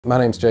My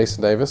name's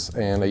Jason Davis,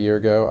 and a year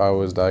ago I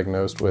was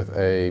diagnosed with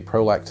a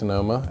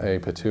prolactinoma, a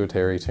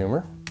pituitary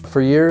tumor.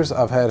 For years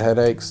I've had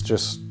headaches.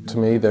 Just to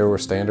me they were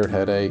standard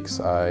headaches.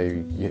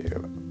 I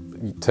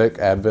took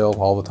Advil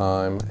all the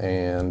time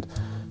and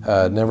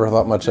never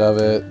thought much of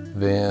it.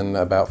 Then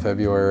about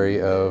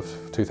February of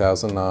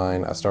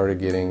 2009 I started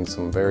getting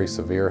some very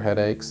severe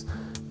headaches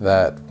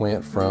that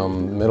went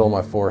from middle of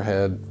my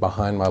forehead,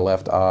 behind my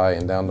left eye,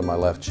 and down to my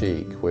left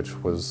cheek, which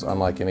was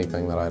unlike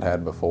anything that I'd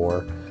had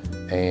before.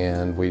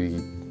 And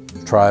we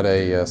tried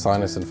a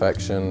sinus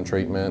infection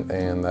treatment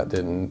and that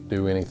didn't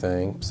do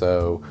anything.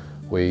 So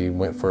we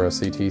went for a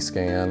CT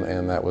scan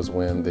and that was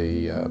when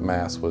the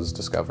mass was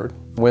discovered.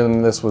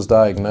 When this was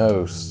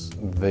diagnosed,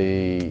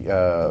 they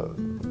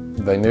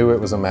knew it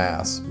was a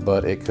mass,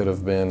 but it could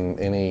have been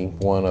any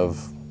one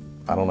of,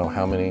 I don't know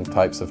how many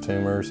types of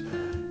tumors.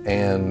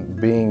 And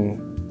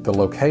being the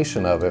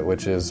location of it,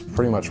 which is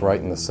pretty much right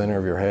in the center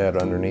of your head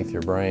underneath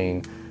your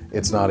brain,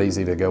 it's not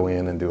easy to go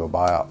in and do a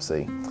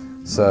biopsy.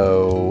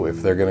 So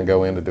if they're going to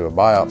go in to do a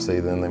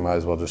biopsy, then they might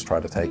as well just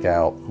try to take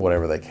out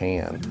whatever they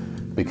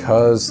can.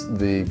 Because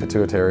the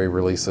pituitary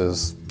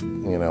releases,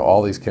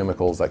 all these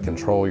chemicals that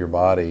control your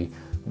body,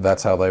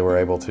 that's how they were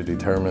able to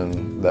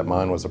determine that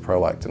mine was a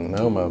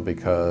prolactinoma,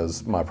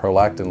 because my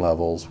prolactin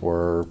levels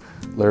were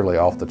literally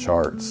off the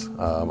charts.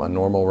 A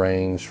normal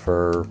range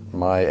for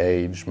my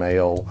age,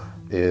 male,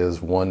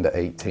 is 1 to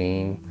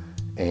 18,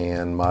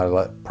 and my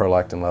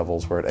prolactin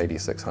levels were at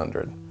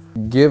 8,600.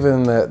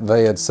 Given that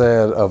they had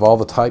said of all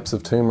the types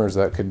of tumors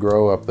that could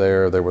grow up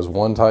there, there was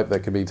one type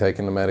that could be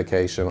taken to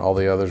medication, all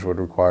the others would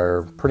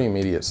require pretty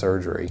immediate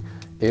surgery.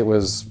 It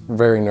was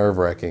very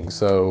nerve-wracking,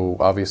 so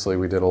obviously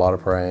we did a lot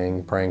of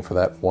praying for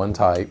that one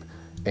type,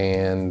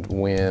 and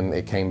when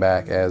it came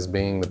back as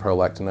being the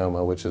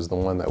prolactinoma, which is the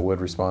one that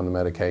would respond to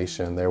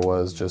medication, there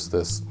was just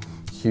this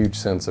huge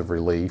sense of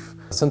relief.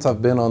 Since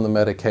I've been on the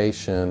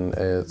medication,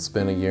 it's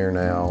been a year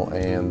now,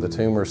 and the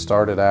tumor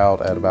started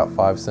out at about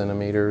 5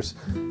 centimeters,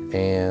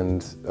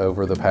 and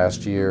over the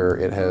past year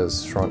it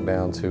has shrunk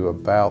down to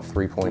about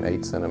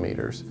 3.8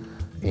 centimeters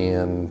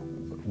in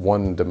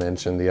one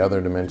dimension. The other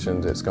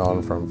dimensions, it's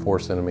gone from 4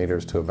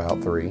 centimeters to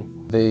about 3.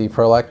 The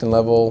prolactin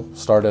level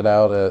started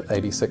out at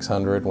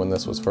 8,600 when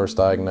this was first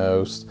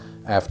diagnosed.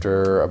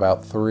 After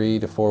about 3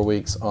 to 4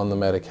 weeks on the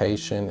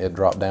medication, it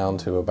dropped down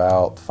to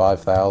about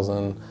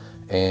 5,000,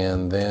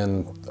 and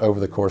then over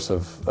the course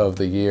of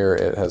the year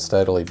it has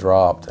steadily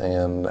dropped,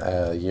 and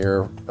a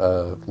year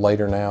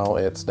later now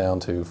it's down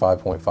to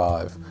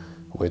 5.5,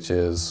 which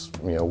is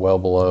well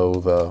below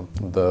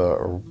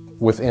the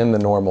within the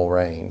normal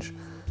range.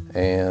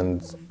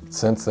 And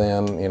since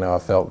then, I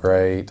felt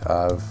great.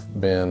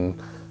 I've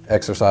been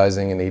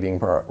exercising and eating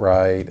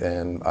right,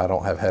 and I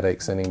don't have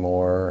headaches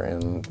anymore,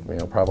 and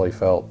probably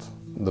felt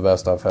the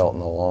best I've felt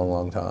in a long,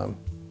 long time.